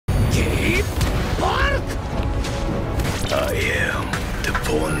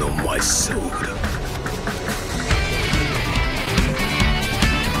thorn on my sword.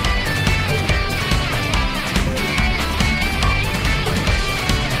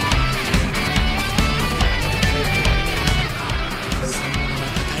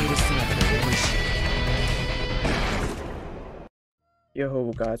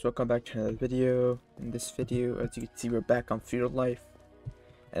 Yo guys, welcome back to another video. In this video, as you can see, we're back on Feudal life,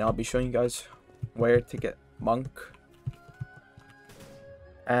 and I'll be showing you guys where to get monk.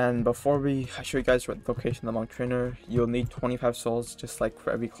 And before I show you guys what location of the monk trainer, you'll need 25 souls just like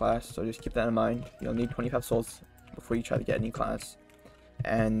for every class, so just keep that in mind. You'll need 25 souls before you try to get any class,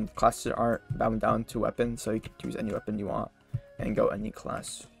 and classes aren't bound down to weapons, so you can choose any weapon you want and go any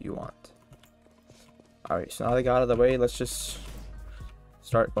class you want. Alright, so now that I got out of the way, let's just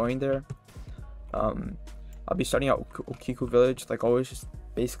start going there. I'll be starting out Okiku village like always, just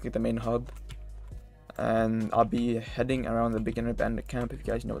basically the main hub, and I'll be heading around the beginner bandit camp if you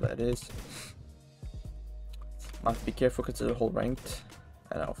guys know what that is. I have to be careful because it's a whole ranked,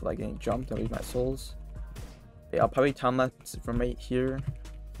 and I don't feel like getting jumped and lose my souls. But yeah, I'll probably time lapse from right here,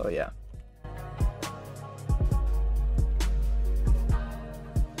 so yeah.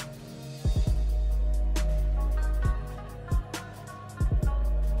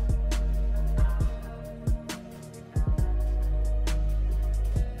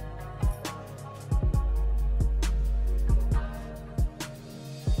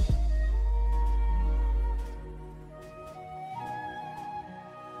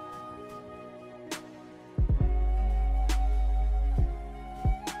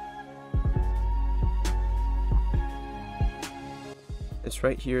 This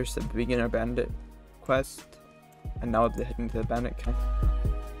right here is the beginner bandit quest, and now they're heading to the bandit camp.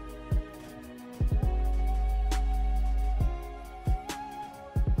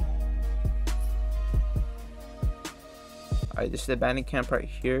 Alright, this is the bandit camp right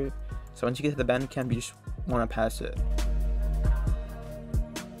here. So once you get to the bandit camp, you just want to pass it.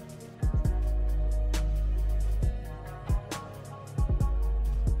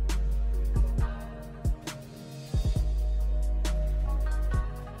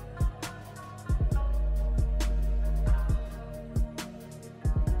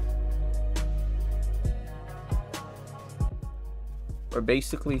 We're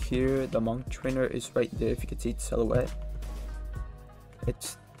basically here. The monk trainer is right there. If you can see its silhouette,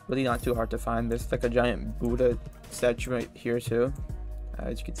 it's really not too hard to find. There's like a giant Buddha statue right here too,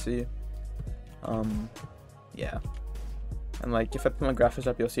 as you can see. Yeah, and like if I put my graphics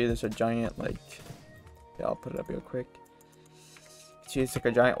up, you'll see there's a giant, like, yeah, I'll put it up real quick. See, it's like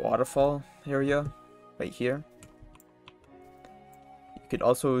a giant waterfall area right here. You could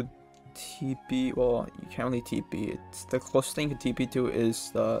also TP, well, you can't really TP. It's the closest thing you can TP to is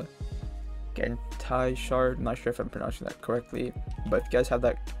the Gentai shard. I'm not sure if I'm pronouncing that correctly, but if you guys have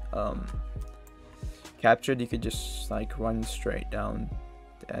that captured, you could just like run straight down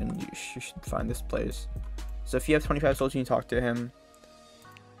and you should find this place. So if you have 25 souls, you can talk to him,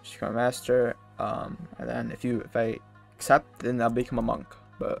 just become a master, and then if I accept, then I'll become a monk,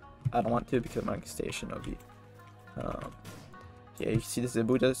 but I don't want to because I'm on stay shinobi. Yeah, you can see this is a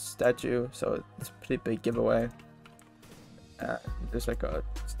Buddha statue, so it's a pretty big giveaway. There's like a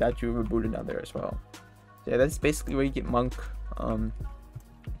statue of a Buddha down there as well. Yeah, that's basically where you get monk. If you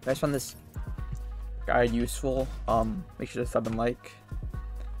guys found this guide useful, make sure to sub and like.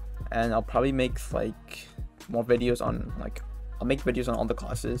 And I'll probably make like more videos on, like, I'll make videos on all the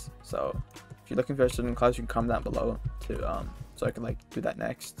classes. So if you're looking for a certain class, you can comment down below to so I can like do that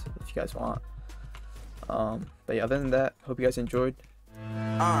next if you guys want. But yeah, other than that, hope you guys enjoyed.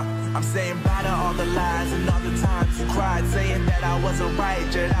 I'm saying bye to all the lies and all the times you cried, saying that I wasn't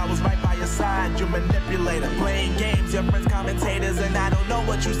right, yet I was right by your side. You manipulator, playing games, your friends commentators, and I don't know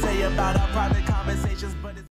what you say about our private conversations, but it's